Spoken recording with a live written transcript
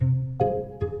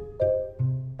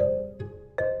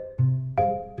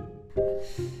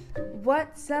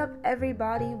What's up,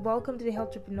 everybody? Welcome to the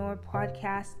Healthpreneur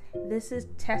Podcast. This is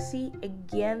Tessie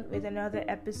again with another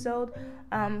episode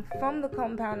from the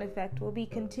Compound Effect. We'll be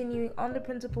continuing on the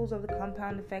principles of the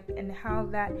Compound Effect and how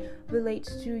that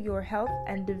relates to your health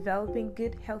and developing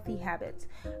good, healthy habits.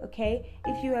 Okay,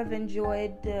 if you have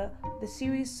enjoyed the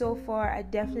series so far, I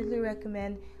definitely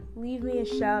recommend leave me a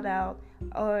shout out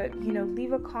or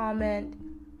leave a comment.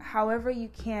 However you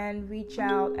can, reach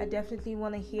out. I definitely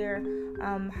want to hear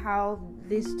how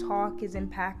this talk is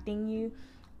impacting you.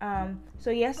 So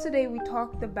yesterday we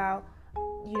talked about,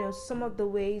 some of the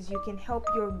ways you can help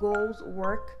your goals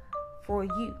work for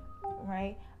you,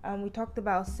 right? We talked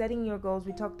about setting your goals.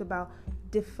 We talked about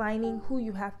defining who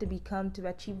you have to become to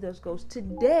achieve those goals.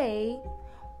 Today,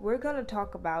 we're going to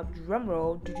talk about,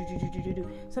 drumroll,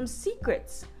 some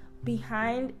secrets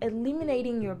behind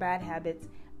eliminating your bad habits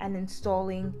and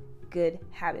installing good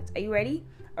habits. Are you ready?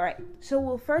 All right. So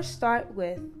we'll first start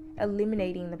with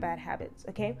eliminating the bad habits,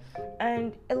 okay?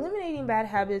 And eliminating bad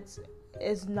habits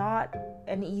is not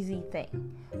an easy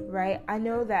thing, right? I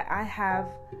know that I have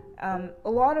a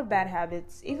lot of bad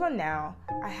habits. Even now,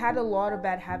 I had a lot of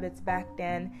bad habits back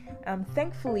then.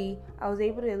 Thankfully, I was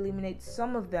able to eliminate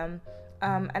some of them.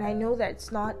 And I know that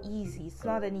it's not easy. It's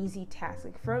not an easy task.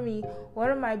 Like for me, one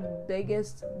of my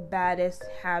biggest, baddest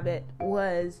habit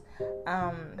was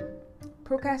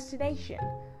procrastination,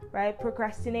 right?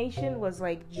 Procrastination was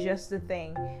like just the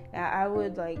thing. I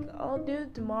would I'll do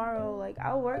it tomorrow.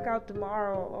 I'll work out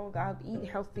tomorrow. I'll eat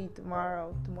healthy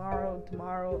tomorrow.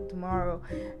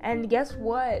 And guess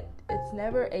what? It's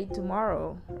never a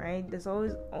tomorrow, right? There's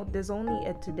only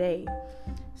a today.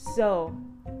 So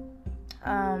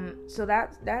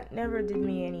that never did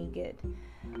me any good.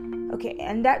 Okay,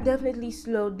 and that definitely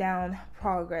slowed down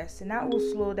progress, and that will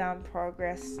slow down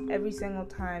progress every single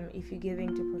time if you give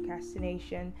in to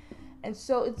procrastination. And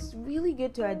so it's really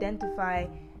good to identify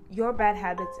your bad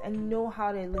habits and know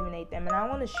how to eliminate them. And I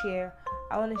want to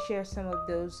share some of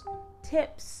those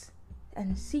tips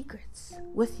and secrets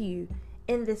with you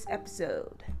in this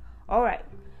episode. All right.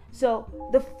 So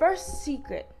the first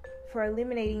secret for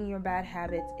eliminating your bad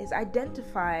habits is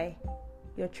identify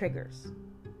your triggers.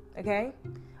 Okay?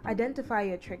 Identify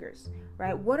your triggers,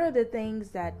 right? What are the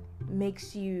things that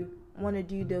makes you want to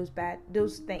do those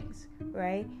things,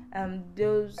 right?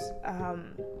 Those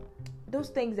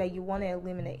things that you want to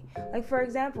eliminate. Like for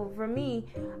example, for me,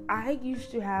 I used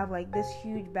to have this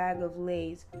huge bag of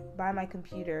Lay's by my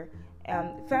computer,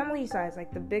 family size,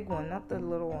 the big one, not the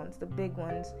little ones, the big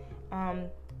ones.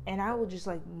 And I will just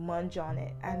munch on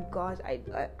it. And gosh, I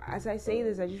as I say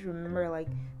this, I just remember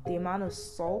the amount of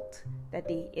salt that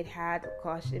it had.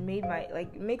 Gosh, it made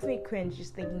it makes me cringe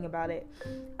just thinking about it.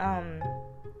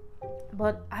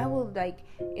 But I will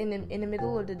in the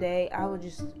middle of the day, I will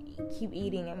just keep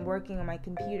eating and working on my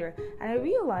computer. And I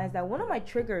realized that one of my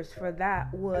triggers for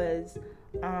that was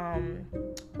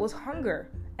hunger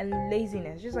and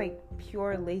laziness, just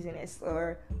pure laziness,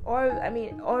 or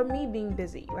me being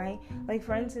busy, right?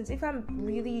 For instance, if I'm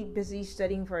really busy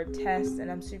studying for a test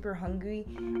and I'm super hungry,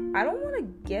 I don't want to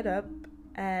get up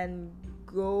and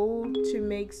go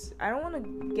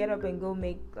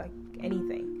make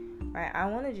anything, right? I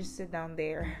want to just sit down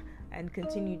there and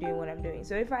continue doing what I'm doing.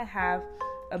 So if I have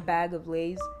a bag of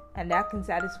Lay's and that can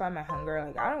satisfy my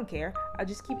hunger, I don't care. I'll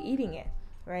just keep eating it,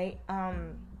 right?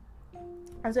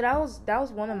 And so that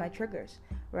was one of my triggers,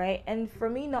 right? And for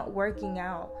me not working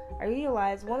out, I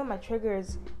realized one of my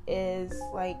triggers is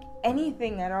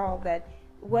anything at all that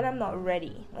when I'm not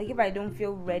ready, if I don't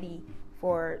feel ready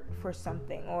for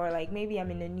something, or maybe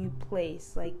I'm in a new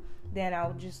place, then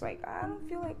I'll just I don't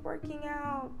feel like working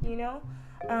out,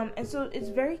 and so it's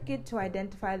very good to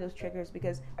identify those triggers,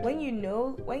 because when you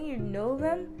know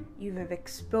them, you have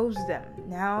exposed them.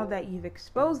 Now that you've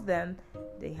exposed them,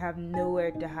 they have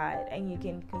nowhere to hide, and you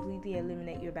can completely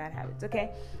eliminate your bad habits.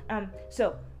 Okay,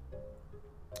 So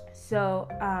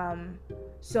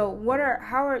what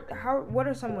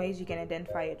are some ways you can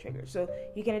identify your triggers? So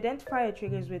you can identify your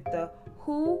triggers with the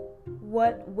who,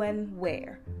 what, when,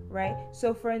 where, right?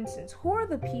 So for instance, who are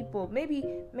the people? Maybe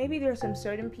there are some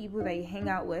certain people that you hang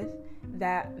out with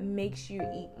that makes you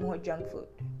eat more junk food,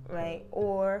 right?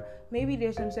 Or maybe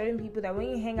there's some certain people that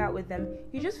when you hang out with them,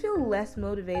 you just feel less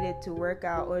motivated to work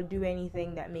out or do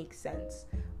anything that makes sense,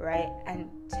 right? And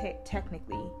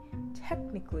technically,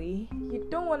 you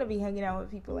don't want to be hanging out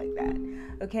with people like that,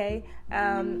 okay?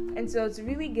 And so it's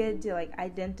really good to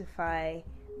identify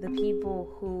the people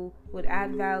who would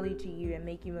add value to you and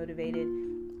make you motivated,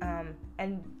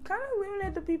 and kind of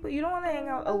eliminate the people you don't want to hang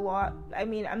out a lot.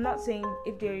 I'm not saying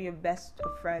if they're your best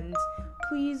of friends,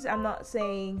 please, I'm not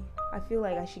saying I feel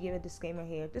like I should give a disclaimer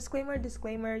here.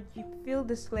 Disclaimer, you feel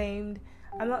disclaimed.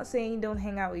 I'm not saying don't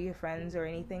hang out with your friends or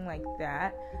anything like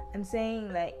that. I'm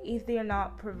saying that if they're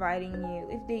not providing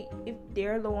you, if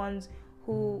they're the ones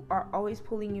who are always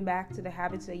pulling you back to the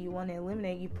habits that you want to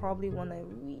eliminate, you probably want to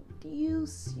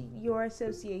reduce your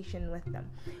association with them,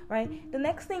 right? The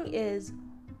next thing is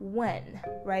when,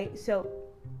 right? So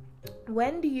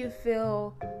when do you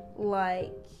feel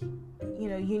like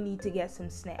you need to get some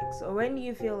snacks, or when do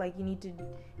you feel like you need to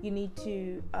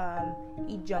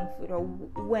eat junk food, or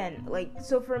when? Like,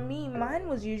 so for me, mine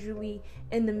was usually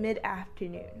in the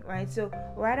mid-afternoon, right? So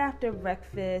right after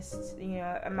breakfast,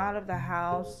 I'm out of the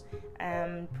house,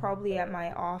 probably at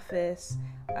my office,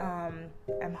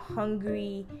 I'm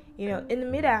hungry, in the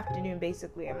mid-afternoon,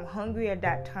 basically. I'm hungry at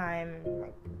that time,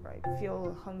 like, I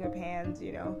feel hunger pangs,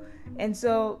 and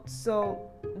so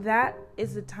that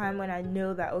is the time when I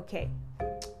know that, okay,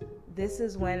 this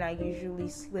is when I usually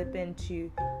slip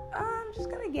into, I'm just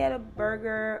gonna get a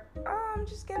burger, I'm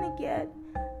just gonna get,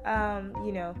 I'm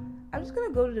just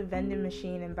gonna go to the vending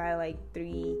machine and buy like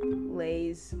 3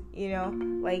 Lays,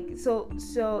 like, so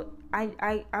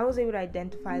I was able to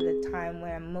identify the time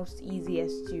when I'm most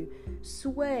easiest to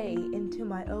sway into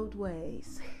my old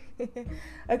ways.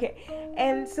 Okay,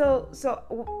 and so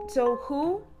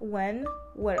who, when,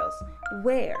 what else,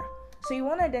 where? So you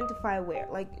want to identify where.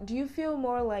 Like, do you feel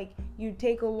more like you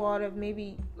take a lot of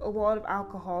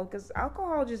alcohol? Because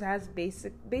alcohol just has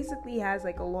basically has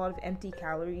like a lot of empty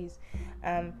calories.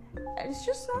 And it's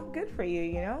just not good for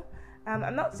you,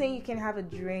 I'm not saying you can have a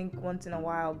drink once in a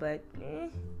while, but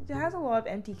it has a lot of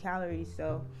empty calories.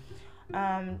 So,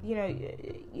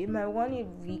 you might want to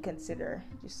reconsider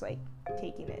just like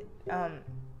taking it.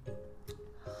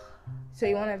 So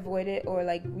you want to avoid it, or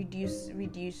like reduce.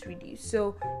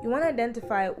 So you want to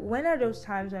identify when are those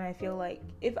times when I feel like,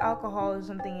 if alcohol is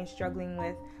something you're struggling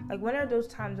with, like when are those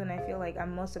times when I feel like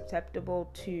I'm most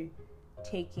susceptible to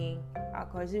taking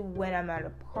alcohol? Is it when I'm at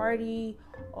a party,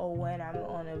 or when I'm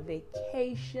on a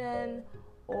vacation,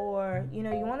 or you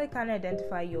want to kind of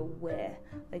identify your where.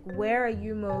 Like, where are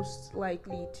you most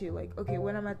likely to, like, okay,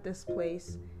 when I'm at this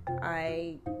place,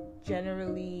 I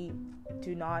generally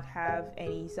do not have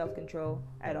any self-control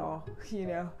at all,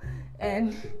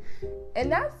 and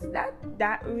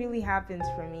that really happens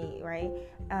for me, right?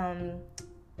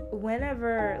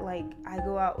 Whenever, like, I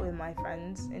go out with my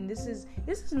friends, and this is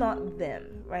not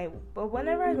them, right? But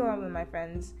whenever I go out with my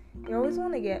friends, we always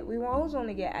want to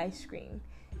get ice cream.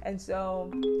 And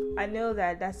so I know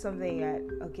that that's something that,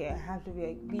 okay, I have to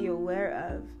be aware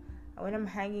of when I'm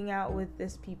hanging out with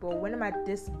this people, when I'm at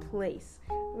this place,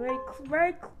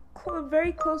 very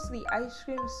close to the ice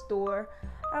cream store.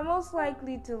 I'm most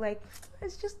likely to, like,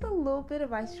 it's just a little bit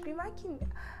of ice cream. I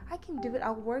can do it.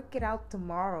 I'll work it out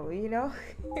tomorrow,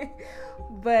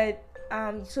 But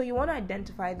so you want to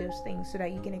identify those things so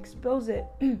that you can expose it.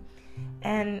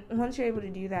 And once you're able to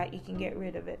do that, you can get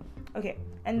rid of it. Okay,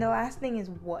 and the last thing is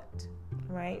what,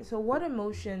 right? So what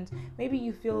emotions, maybe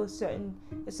you feel a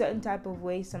certain type of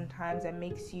way sometimes that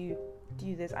makes you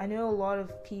do this. I know a lot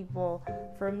of people,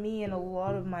 for me and a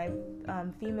lot of my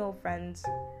female friends,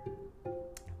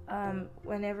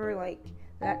 whenever like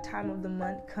that time of the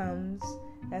month comes,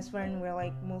 that's when we're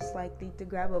like most likely to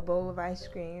grab a bowl of ice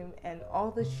cream and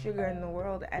all the sugar in the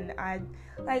world, and I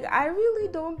really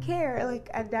don't care. Like,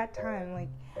 at that time, like,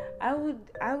 I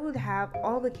would have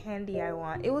all the candy I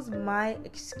want. It was my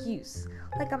excuse.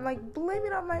 Like, I'm like, blame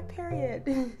it on my period.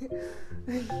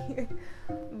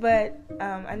 But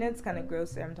I know it's kind of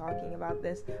gross that I'm talking about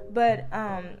this, but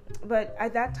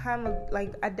at that time,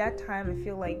 I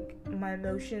feel like my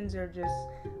emotions are just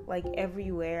like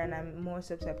everywhere, and I'm more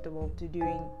susceptible to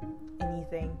doing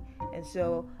anything. And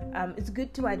so it's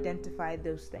good to identify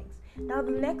those things. Now,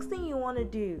 the next thing you want to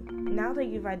do, now that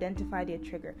you've identified your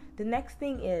trigger, the next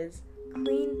thing is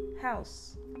clean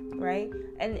house, right?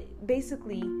 And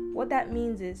basically what that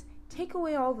means is take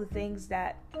away all the things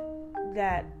that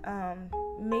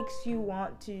makes you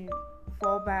want to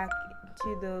fall back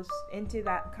into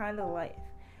that kind of life,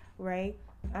 right?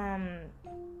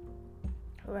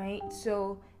 Right?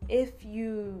 So if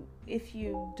you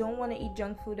don't want to eat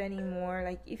junk food anymore,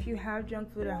 like, if you have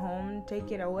junk food at home,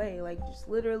 take it away. Like, just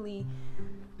literally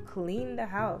clean the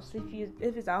house.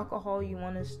 If it's alcohol you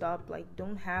want to stop, like,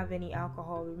 don't have any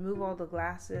alcohol. Remove all the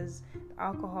glasses, the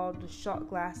alcohol, the shot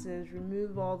glasses.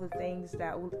 Remove all the things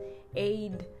that would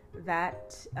aid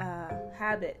that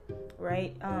habit,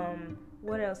 right?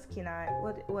 What else can I?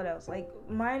 What else? Like,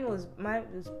 mine was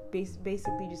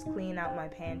basically just cleaning out my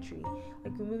pantry,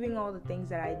 like removing all the things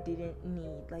that I didn't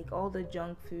need, like all the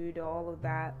junk food, all of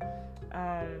that,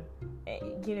 and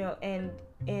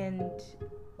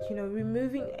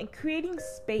removing and creating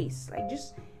space. Like,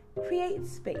 just create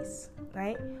space,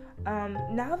 right?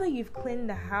 Now that you've cleaned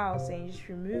the house and you just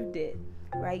removed it,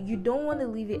 right, you don't want to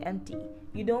leave it empty.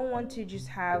 You don't want to just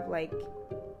have like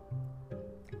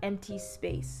empty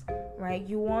space, right?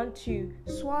 You want to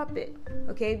swap it,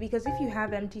 okay? Because if you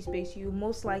have empty space, you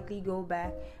most likely go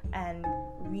back and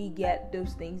re-get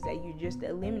those things that you just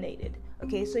eliminated,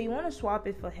 okay? So you want to swap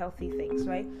it for healthy things,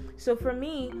 right? So for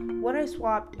me, what I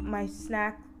swapped my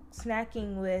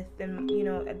snacking with,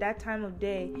 and at that time of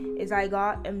day, is I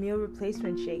got a meal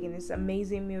replacement shake, and this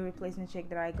amazing meal replacement shake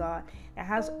that I got, it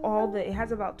has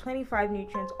about 25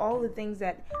 nutrients, all the things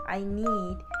that I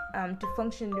need to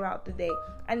function throughout the day.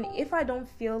 And if I don't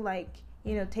feel like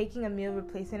taking a meal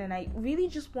replacement and I really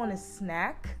just want a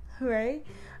snack, right,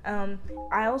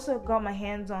 I also got my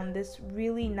hands on this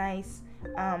really nice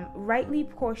rightly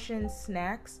portioned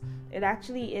snacks. It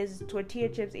actually is tortilla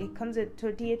chips. It comes with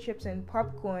tortilla chips and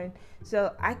popcorn,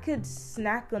 so I could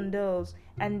snack on those,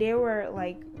 and they were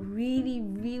like really,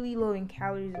 really low in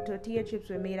calories. The tortilla chips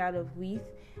were made out of wheat,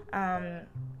 and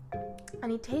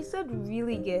it tasted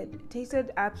really good. It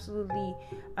tasted absolutely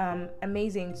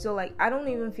amazing. So like, I don't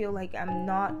even feel like I'm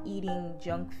not eating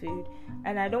junk food,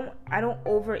 and I don't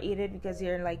overeat it because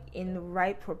they're like in the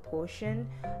right proportion.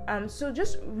 So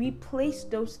just replace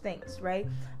those things, right?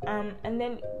 And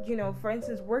then for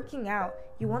instance, working out,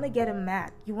 you want to get a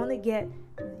mat, you want to get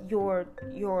your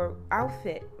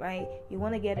outfit, right? You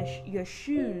want to get your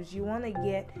shoes, you want to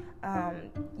get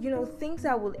things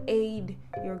that will aid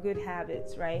your good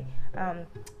habits, right?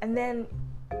 And then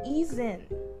ease in,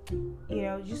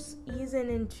 just ease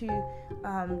into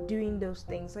doing those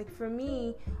things. Like for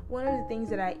me, one of the things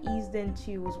that I eased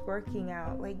into was working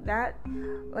out. Like that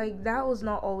was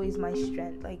not always my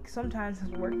strength. Like sometimes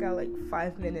I work out like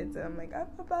 5 minutes and I'm like, I'm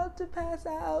about to pass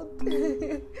out.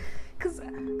 Cause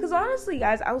honestly,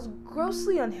 guys, I was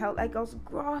grossly unhealthy. Like I was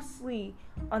grossly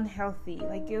unhealthy.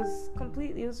 Like it was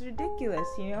ridiculous,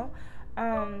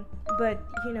 but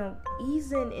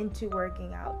easing into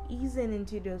working out, easing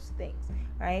into those things,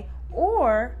 right?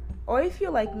 Or if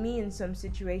you're like me in some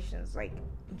situations, like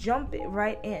jump it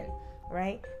right in,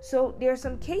 right? So there are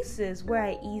some cases where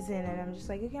I ease in and I'm just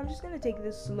like, okay, I'm just gonna take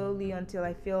this slowly until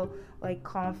I feel like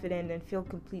confident and feel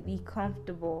completely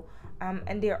comfortable.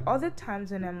 And there are other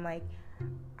times when I'm like,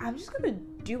 I'm just gonna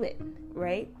do it,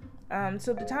 right?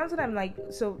 So the times that I'm like,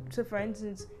 so for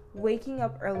instance, waking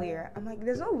up earlier, I'm like,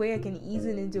 there's no way I can ease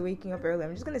it into waking up early.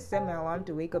 I'm just gonna set my alarm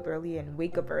to wake up early and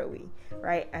wake up early,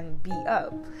 right? And be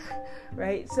up,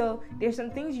 right? So there's some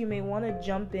things you may want to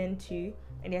jump into,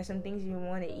 and there's some things you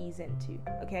want to ease into.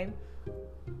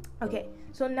 Okay,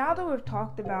 so now that we've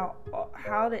talked about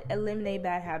how to eliminate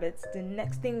bad habits, the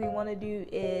next thing we want to do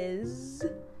is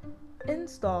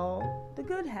install the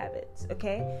good habits.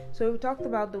 Okay, so we've talked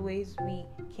about the ways we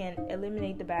can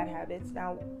eliminate the bad habits.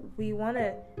 Now we want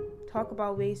to talk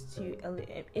about ways to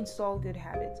install good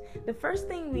habits. The first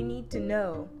thing we need to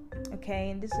know, okay,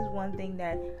 and this is one thing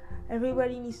that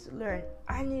everybody needs to learn,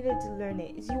 I needed to learn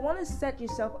it, is you want to set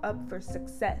yourself up for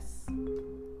success.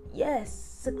 Yes,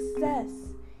 success.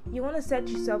 You want to set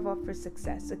yourself up for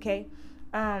success, okay?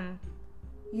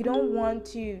 You don't want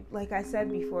to, like I said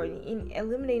before, in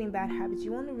eliminating bad habits,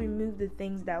 you want to remove the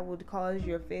things that would cause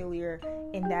your failure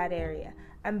in that area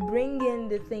and bring in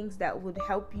the things that would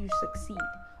help you succeed,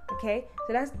 okay?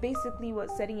 So that's basically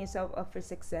what setting yourself up for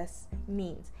success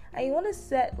means. And you want to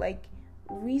set like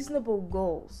reasonable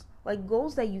goals, like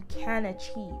goals that you can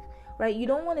achieve, right? You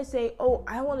don't want to say, oh,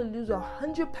 I want to lose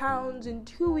 100 pounds in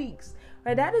 2 weeks,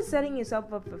 right? That is setting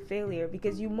yourself up for failure,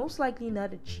 because you most likely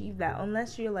not achieve that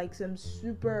unless you're like some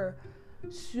super,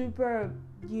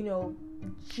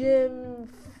 gym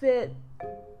fit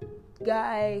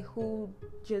guy who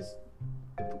just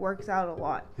works out a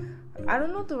lot. I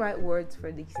don't know the right words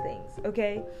for these things,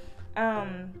 okay?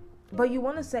 But you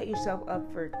want to set yourself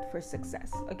up for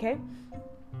success, okay?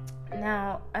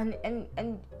 Now,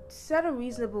 and set a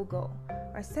reasonable goal,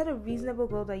 or set a reasonable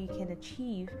goal that you can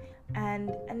achieve,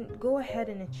 and go ahead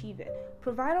and achieve it.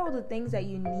 Provide all the things that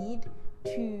you need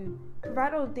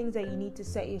to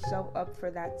set yourself up for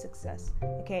that success,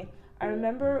 okay? I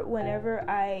remember whenever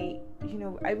I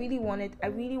really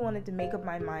wanted to make up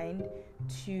my mind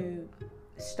to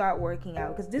start working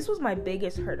out, because this was my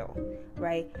biggest hurdle,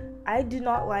 right? I did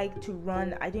not like to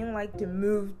run. I didn't like to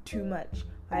move too much,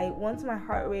 right? Once my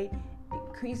heart rate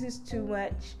increases too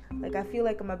much, like I feel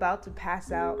like I'm about to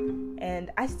pass out, and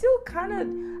I still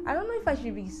I don't know if I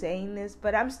should be saying this,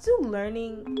 but I'm still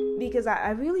learning, because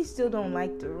I really still don't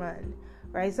like to run,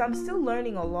 right? So I'm still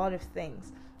learning a lot of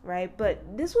things. right?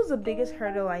 But this was the biggest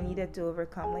hurdle I needed to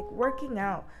overcome, like working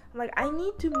out. Like, I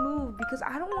need to move because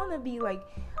I don't want to be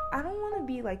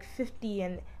like 50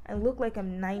 and look like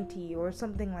I'm 90 or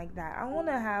something like that. I want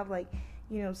to have like,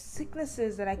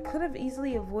 sicknesses that I could have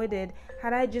easily avoided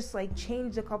had I just like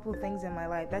changed a couple things in my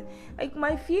life. That, like,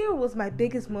 my fear was my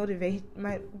biggest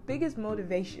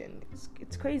motivation.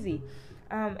 It's crazy.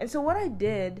 And so what I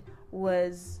did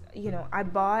was,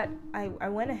 I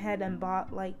went ahead and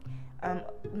bought like,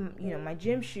 my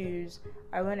gym shoes.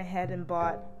 I went ahead and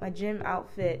bought my gym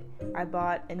outfit. I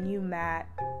bought a new mat.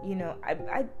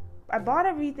 I bought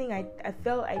everything I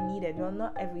felt I needed. Well,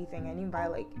 not everything. I didn't buy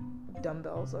like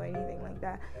dumbbells or anything like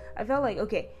that. I felt like,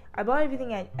 okay, I bought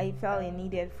everything I felt I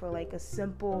needed for like a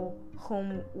simple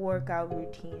home workout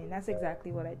routine, and that's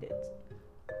exactly what I did.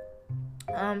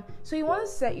 So you want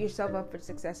to set yourself up for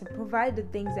success and provide the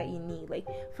things that you need. Like,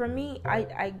 for me,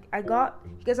 I got,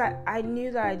 because I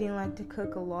knew that I didn't like to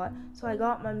cook a lot, so I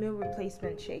got my meal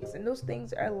replacement shakes, and those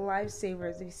things are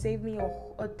lifesavers. They save me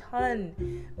a ton,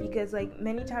 because like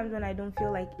many times when I don't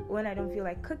feel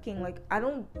like cooking, like, I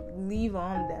don't leave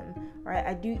on them, right?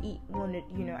 I do eat one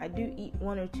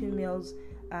or two meals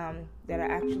that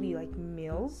are actually like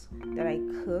meals that I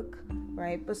cook,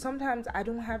 right? But sometimes I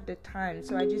don't have the time,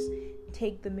 so I just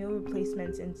take the meal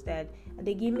replacements instead, and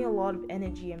they give me a lot of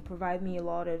energy and provide me a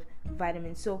lot of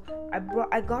vitamins. So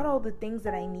I got all the things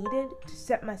that I needed to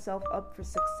set myself up for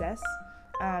success,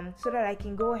 so that I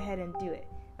can go ahead and do it.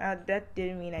 Now, that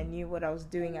didn't mean I knew what I was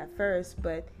doing at first,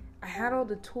 but I had all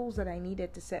the tools that I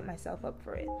needed to set myself up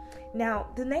for it. Now,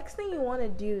 the next thing you want to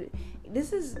do,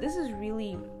 this is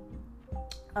really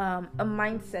a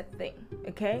mindset thing,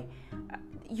 okay?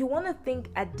 You want to think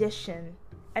addition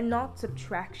and not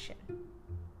subtraction.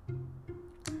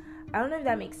 I don't know if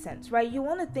that makes sense, right? You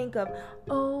want to think of,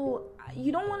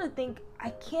 you don't want to think, I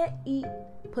can't eat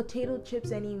potato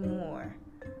chips anymore,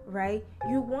 right?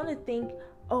 You want to think,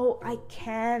 I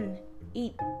can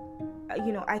eat,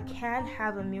 I can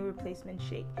have a meal replacement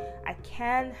shake. I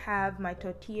can have my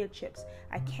tortilla chips.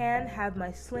 I can have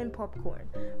my slim popcorn,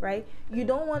 right? You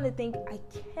don't want to think, I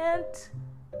can't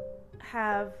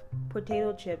have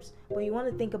potato chips, but you want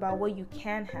to think about what you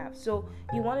can have. So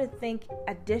you want to think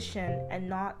addition and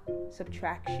not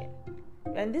subtraction.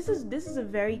 And this is a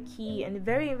very key and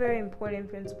very, very important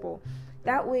principle.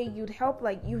 That way you help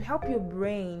your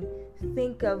brain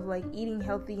think of like eating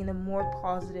healthy in a more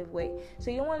positive way. So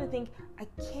you don't want to think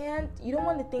you don't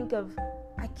want to think of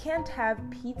I can't have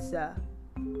pizza,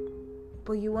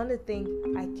 but you want to think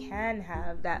I can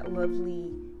have that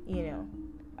lovely,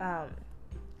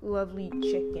 lovely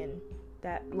chicken,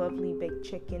 that lovely baked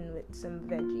chicken with some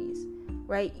veggies,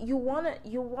 right? You wanna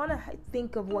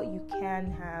think of what you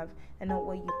can have and not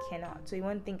what you cannot. So you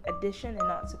want to think addition and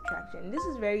not subtraction. And this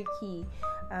is very key,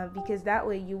 because that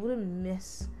way you wouldn't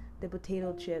miss the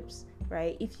potato chips,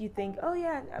 right? If you think, oh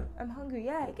yeah, I'm hungry,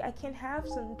 yeah, I can have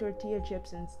some tortilla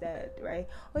chips instead, right?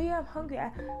 Oh yeah, I'm hungry,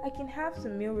 I can have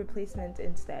some meal replacements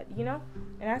instead,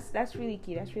 And that's really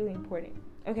key. That's really important.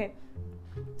 Okay.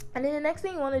 And then the next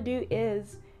thing you want to do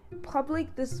is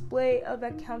public display of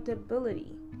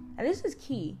accountability. And this is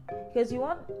key because you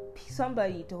want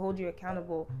somebody to hold you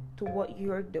accountable to what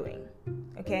you're doing.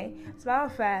 Okay? As a matter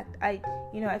of fact,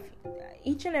 if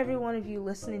each and every one of you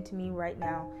listening to me right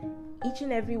now, each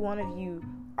and every one of you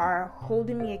are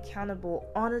holding me accountable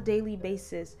on a daily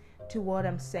basis to what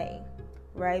I'm saying.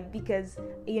 Right? Because,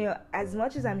 as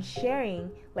much as I'm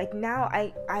sharing, like now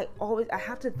I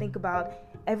have to think about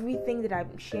everything that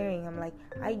I'm sharing. I'm like,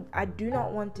 I do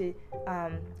not want to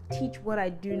teach what I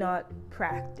do not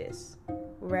practice,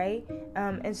 right?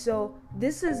 And so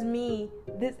this is me.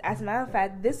 As a matter of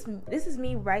fact, this is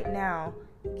me right now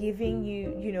giving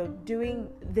you, doing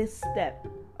this step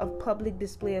of public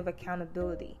display of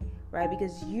accountability, right?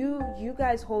 Because you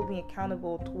guys hold me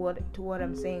accountable to what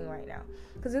I'm saying right now.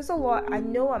 Because there's a lot.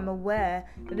 I'm aware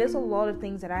that there's a lot of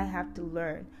things that I have to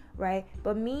learn, right?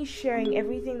 But me sharing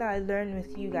everything that I learned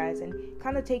with you guys and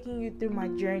kind of taking you through my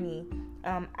journey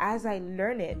as I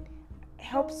learn it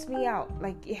helps me out.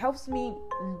 Like, it helps me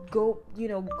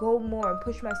go more and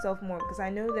push myself more, because I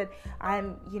know that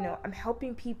I'm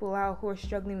helping people out who are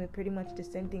struggling with pretty much the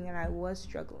same thing that I was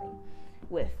struggling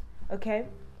with. Okay.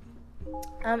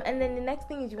 And then the next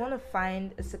thing is you want to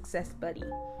find a success buddy,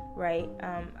 right?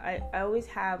 I always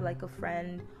have like a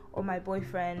friend or my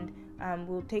boyfriend.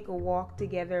 We'll take a walk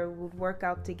together, we'll work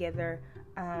out together.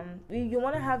 You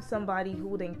want to have somebody who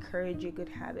would encourage your good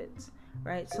habits,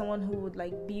 right? Someone who would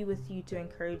like be with you to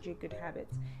encourage your good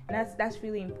habits. And that's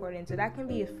really important. So that can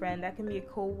be a friend, that can be a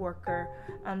co-worker,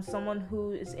 someone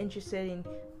who is interested in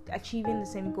achieving the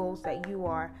same goals that you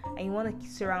are, and you want to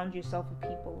surround yourself with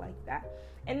people like that.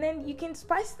 And then you can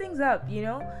spice things up, you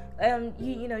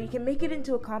can make it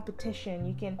into a competition.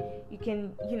 You can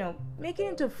make it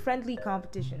into a friendly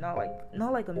competition, not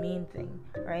like a mean thing,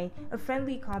 right? A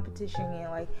friendly competition,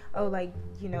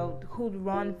 who'd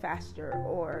run faster,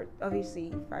 or obviously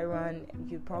if I run,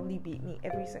 you'd probably beat me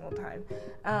every single time.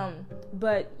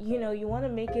 But you want to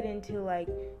make it into a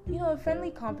friendly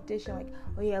competition,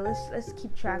 let's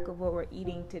keep track of what we're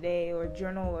eating today, or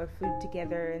journal our food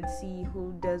together and see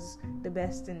who does the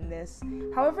best in this.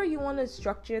 However you want to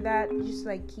structure that, just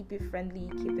keep it friendly,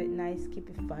 keep it nice, keep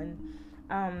it fun.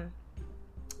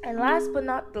 And last but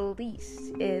not the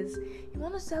least is you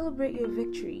want to celebrate your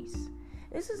victories.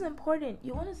 This is important.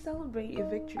 You want to celebrate your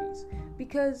victories,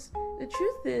 because the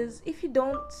truth is, if you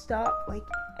don't stop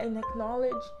and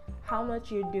acknowledge how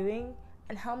much you're doing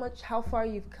and how far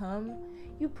you've come,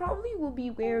 you probably will be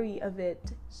wary of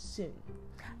it soon.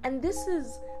 And this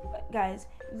is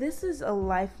a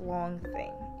lifelong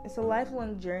thing. It's a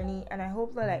lifelong journey, and I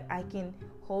hope that I can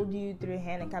hold you through a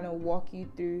hand and kind of walk you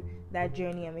through that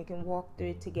journey, and we can walk through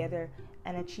it together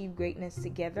and achieve greatness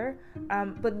together.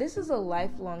 But this is a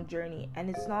lifelong journey, and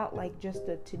it's not just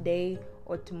a today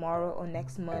or tomorrow or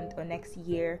next month or next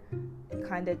year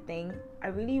kind of thing. I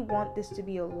really want this to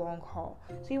be a long haul.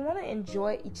 So you want to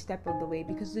enjoy each step of the way,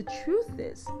 because the truth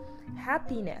is,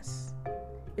 happiness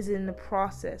is in the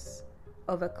process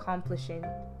of accomplishing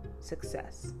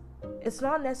success. It's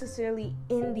not necessarily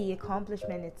in the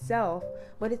accomplishment itself,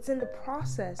 but it's in the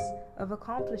process of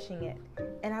accomplishing it.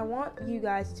 And I want you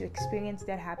guys to experience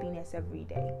that happiness every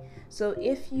day. So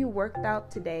if you worked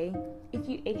out today, if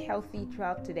you ate healthy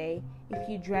throughout today, if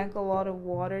you drank a lot of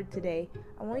water today,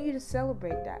 I want you to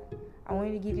celebrate that. I want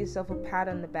you to give yourself a pat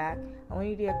on the back. I want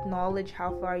you to acknowledge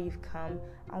how far you've come.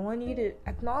 I want you to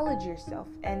acknowledge yourself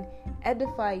and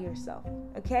edify yourself,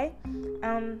 okay?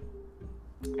 And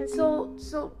so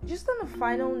just on a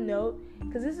final note,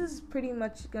 because this is pretty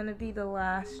much going to be the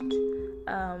last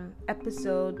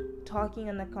episode talking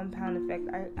on the compound effect.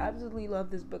 I absolutely love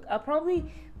this book.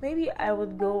 Maybe I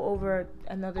would go over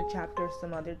another chapter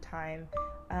some other time.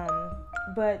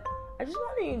 But I just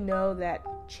want you to know that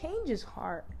change is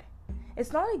hard.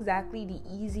 It's not exactly the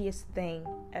easiest thing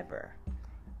ever,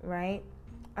 right?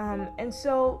 And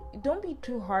so don't be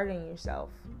too hard on yourself,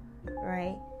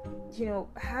 right?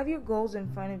 Have your goals in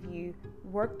front of you,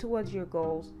 work towards your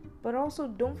goals, but also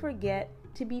don't forget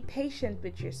to be patient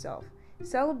with yourself.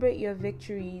 Celebrate your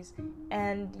victories,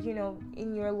 and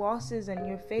in your losses and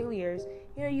your failures,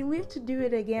 you live to do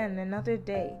it again another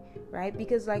day, right?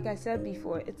 Because like I said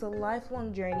before, it's a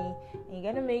lifelong journey, and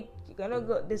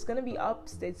there's gonna be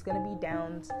ups, there's gonna be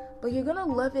downs, but you're gonna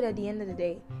love it at the end of the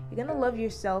day. You're gonna love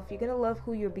yourself, you're gonna love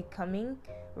who you're becoming,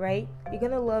 right? You're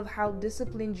gonna love how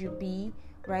disciplined you be,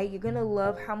 right? You're gonna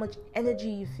love how much energy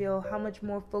you feel, how much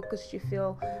more focused you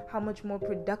feel, how much more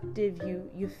productive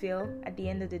you feel at the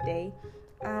end of the day.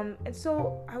 And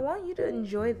so I want you to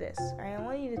enjoy this, right? I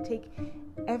want you to take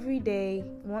every day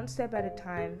one step at a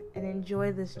time and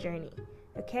enjoy this journey,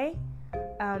 okay?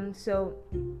 So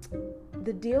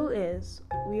the deal is,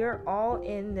 we are all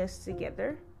in this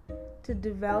together to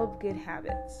develop good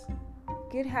habits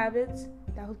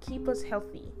that will keep us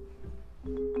healthy,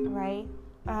 right?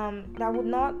 That would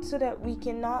not, so that we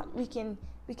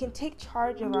can take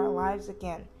charge of our lives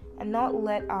again, and not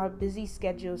let our busy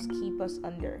schedules keep us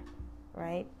under,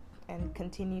 right? And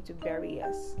continue to bury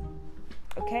us.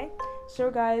 Okay? So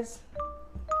guys,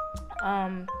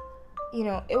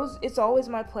 it's always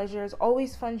my pleasure. It's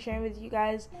always fun sharing with you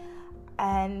guys,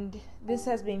 and this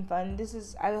has been fun.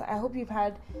 I hope you've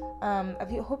had I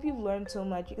hope you've learned so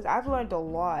much, because I've learned a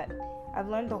lot. I've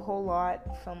learned a whole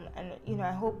lot from, and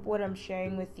I hope what I'm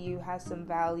sharing with you has some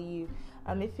value.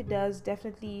 If it does,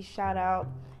 definitely shout out.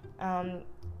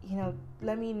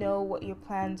 Let me know what your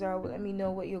plans are. Let me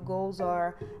know what your goals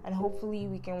are, and hopefully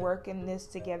we can work in this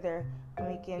together, and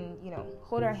we can,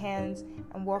 hold our hands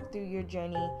and walk through your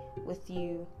journey with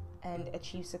you and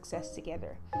achieve success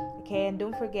together. Okay, and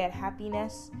don't forget,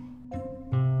 happiness